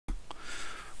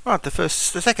Right, the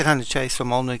second 100 chase from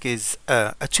Alnwick is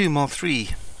a 2-mile 3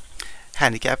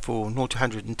 handicap for 0 to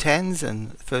 110s,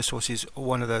 and the first horse is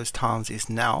one of those times is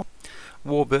now.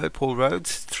 Warbird, Paul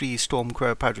Rhodes. 3, Storm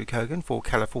Crow, Patrick Hogan. 4,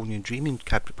 California Dreaming,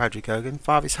 Patrick Hogan.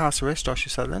 5 is House Arrest, Joshua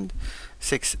Sutherland.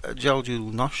 6,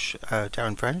 Jeldul Nosh,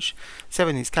 Darren French.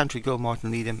 7 is Country Girl,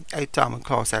 Martin Needham. 8, Diamond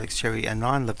Class, Alex Cherry. And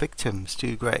 9, The Victim,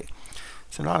 Stu Gray.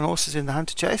 So 9 horses in the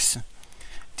Hunter Chase.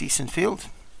 Decent field.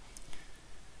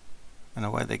 And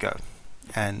away they go.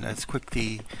 And as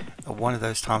quickly, one of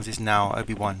those times is now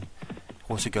Obi-Wan.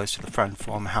 Also goes to the front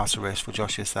from House Arrest for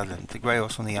Joshua Sutherland. The grey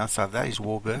horse on the outside of that is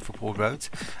Warbird for Paul Rhodes.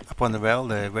 Up on the rail,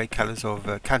 the red colours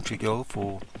of Country Girl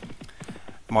for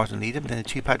Martin Needham. Then the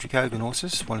 2 Patrick Hogan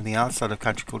horses. One on the outside of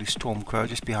Country Girl is Storm Crow.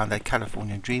 Just behind that,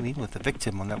 California Dreaming with the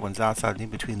Victim on that one's outside. And in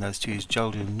between those two is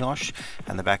Jeldul Nosh.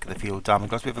 And the back of the field,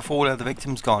 Diamond Gloss. We have a fall out. The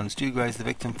Victim's gone. Stu Gray's the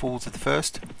Victim, falls at the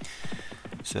first.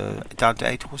 So down to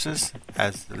 8 horses,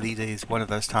 as the leader is one of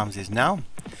those times is now.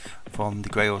 From the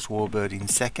grey horse Warbird in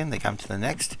second, they come to the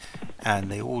next,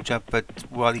 and they all jump, but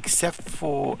well, except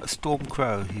for Storm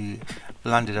Crow, who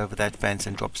blundered over that fence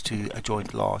and drops to a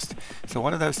joint last. So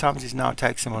one of those times is now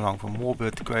takes them along. From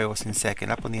Warbird, the grey horse in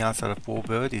second. Up on the outside of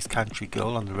Warbird is Country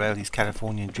Girl. On the rail is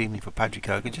California Dreaming for Patrick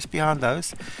Hogan. Just behind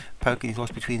those, poking his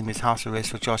horse between them is House Arrest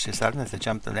for Joshua Sutherland as they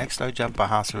jump the next. Slow jump by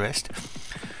House Arrest.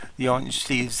 The orange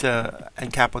sleeves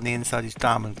and cap on the inside is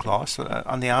Diamond Class.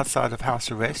 On the outside of House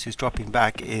Arrest, who's dropping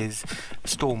back, is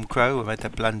Storm Crow, who made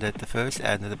that blunder at the first,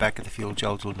 and at the back of the field,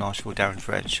 Jeldul Nosh for Darren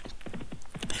French.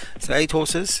 So 8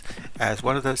 horses, as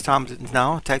one of those times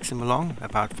now takes them along,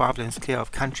 about 5 lengths clear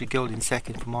of Country Girl in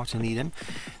second for Martin Needham.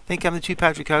 Then come the 2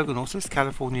 Patrick Hogan horses,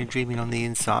 California Dreaming on the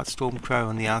inside, Storm Crow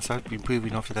on the outside,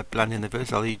 improving after that blunder in the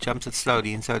first. He jumps it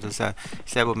slowly, and so does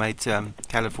stablemate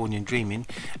California Dreaming.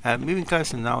 Moving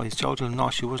closer now is Jeldul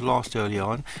Nosh, who was last early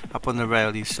on. Up on the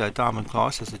rail is Diamond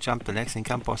Class as they jump the next, and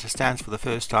Campos stands for the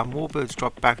first time. Warbird's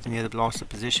dropped back to near the blasted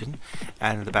position,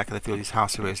 and at the back of the field is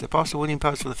House Arrest. They pass the winning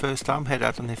post for the first time, head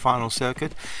out on their final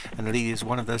circuit, and the lead is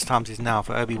one of those times is now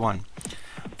for Obi-Wan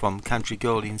from Country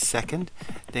Girl in second.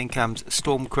 Then comes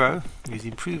Storm Crow, who's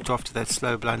improved after that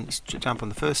slow blunt jump on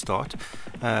the first start.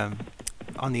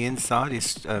 On the inside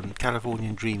is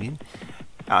Californian Dreaming.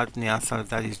 Out on the outside of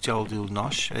that is Jeldul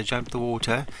Nosh. Jump the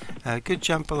water. Good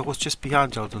jump by the horse just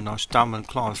behind Jeldul Nosh. Diamond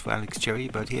Class for Alex Cherry,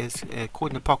 but he has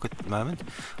caught in the pocket at the moment.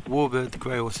 Warbird, the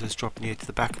grey horse, has dropped near to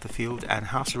the back of the field, and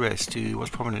House Arrest, who was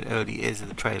prominent early, is at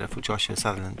the trailer for Joshua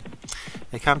Sutherland.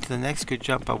 They come to the next. Good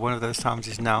jump by one of those times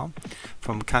is now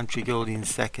from Country Girl in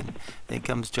second. Then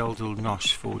comes Jeldul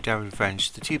Nosh for Darren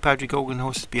French. The 2 Patrick Hogan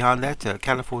horses behind that,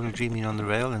 California Dreaming on the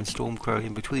rail and Storm Crow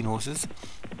in between horses.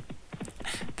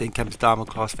 Then comes Diamond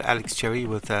Class for Alex Cherry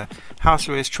with House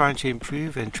Arrest trying to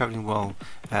improve and travelling well,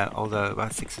 although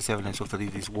about 6 or 7 lengths off the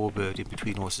lead is Warbird in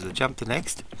between horses. They jump the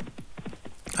next.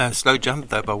 Slow jump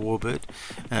though by Warbird,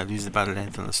 loses about a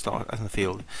length on the start on the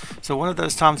field. So one of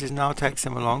those times is now takes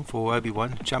them along for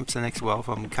Obi-Wan, jumps the next well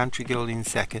from Country Girl in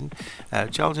second.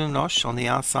 Jeldul Nosh on the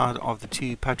outside of the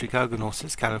 2 Patrick Hogan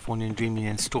horses, Californian Dreaming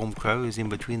and Storm Crow, is in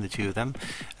between the two of them.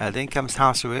 Then comes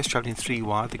House Arrest travelling 3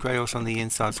 wide. The grey horse on the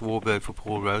inside is Warbird for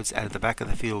Paul Rhodes, and at the back of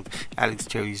the field Alex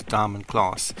Cherry's Diamond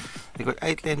Class. They've got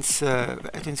 8 lengths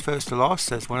first to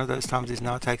last, as one of those times is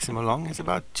now takes them along. It's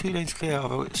about 2 lengths clear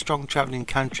of a strong travelling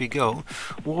Country Girl.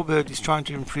 Warbird is trying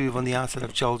to improve on the outside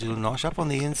of Jeldul Nosh. Up on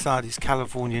the inside is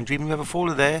Californian Dream. We have a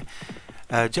faller there.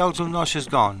 Jeldul Nosh is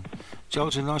gone.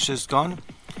 Jeldul Nosh is gone.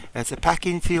 It's a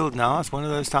pack-in field now. It's one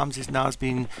of those times is now has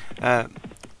been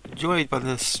joined by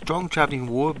the strong travelling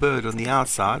Warbird on the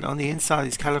outside. On the inside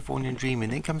is Californian Dream,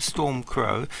 and then comes Storm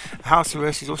Crow. House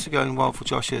Arrest is also going well for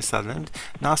Joshua Sutherland.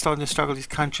 Now starting to struggle is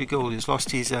Country Girl. He's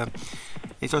lost his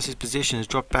position, has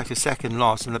dropped back to second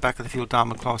last, and the back of the field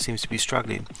Diamond Class seems to be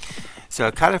struggling. So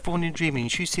Californian Dreaming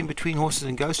shoots in between horses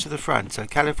and goes to the front. So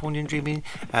Californian Dreaming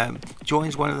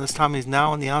joins one of those time is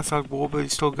now on the outside. Warbird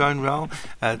is still going well.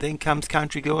 Then comes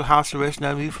Country Girl. House Arrest,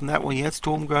 no move from that one yet.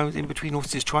 Storm Crow in between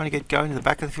horses trying to get going. In the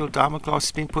back of the field Diamond Class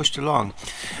has been pushed along,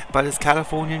 but it's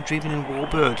Californian Dreaming and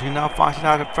Warbird who now fight it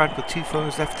out up front with 2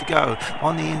 furlongs left to go.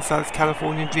 On the inside is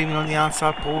Californian Dreaming. On the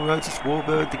outside Paul Rhodes is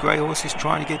Warbird. The grey horse is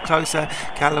trying to get closer.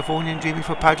 Californian Dreaming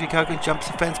for Patrick Hogan jumps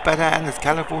the fence better, and it's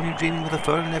Californian Dreaming with a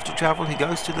furlong left to travel. He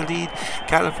goes to the lead.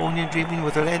 Californian Dreaming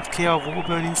with a length clear of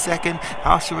Warbird in second.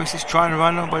 House Arrest is trying to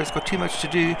run on, but it's got too much to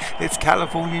do. It's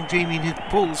Californian Dreaming who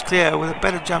pulls clear with a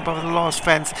better jump over the last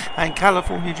fence, and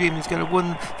California Dreaming is going to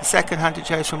win the second Hunter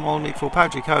Chase from Alnwick for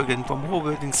Patrick Hogan. From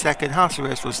Warbird in second, House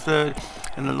Arrest was third,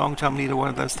 and the long-term leader one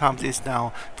of those times is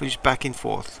now finished back in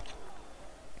fourth.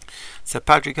 So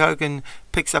Patrick Hogan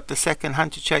picks up the second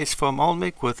Hunter Chase from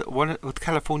Alnwick with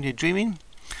California Dreaming.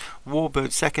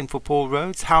 Warbird second for Paul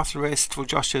Rhodes. House Arrest for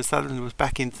Joshua Sutherland was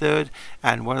back in third,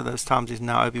 and one of those times is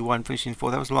now Obi-Wan finishing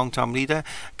fourth. That was a long time leader.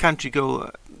 Country Girl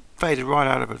faded right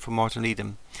out of it for Martin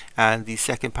Needham, and the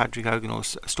second Patrick Hogan or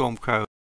Storm Crow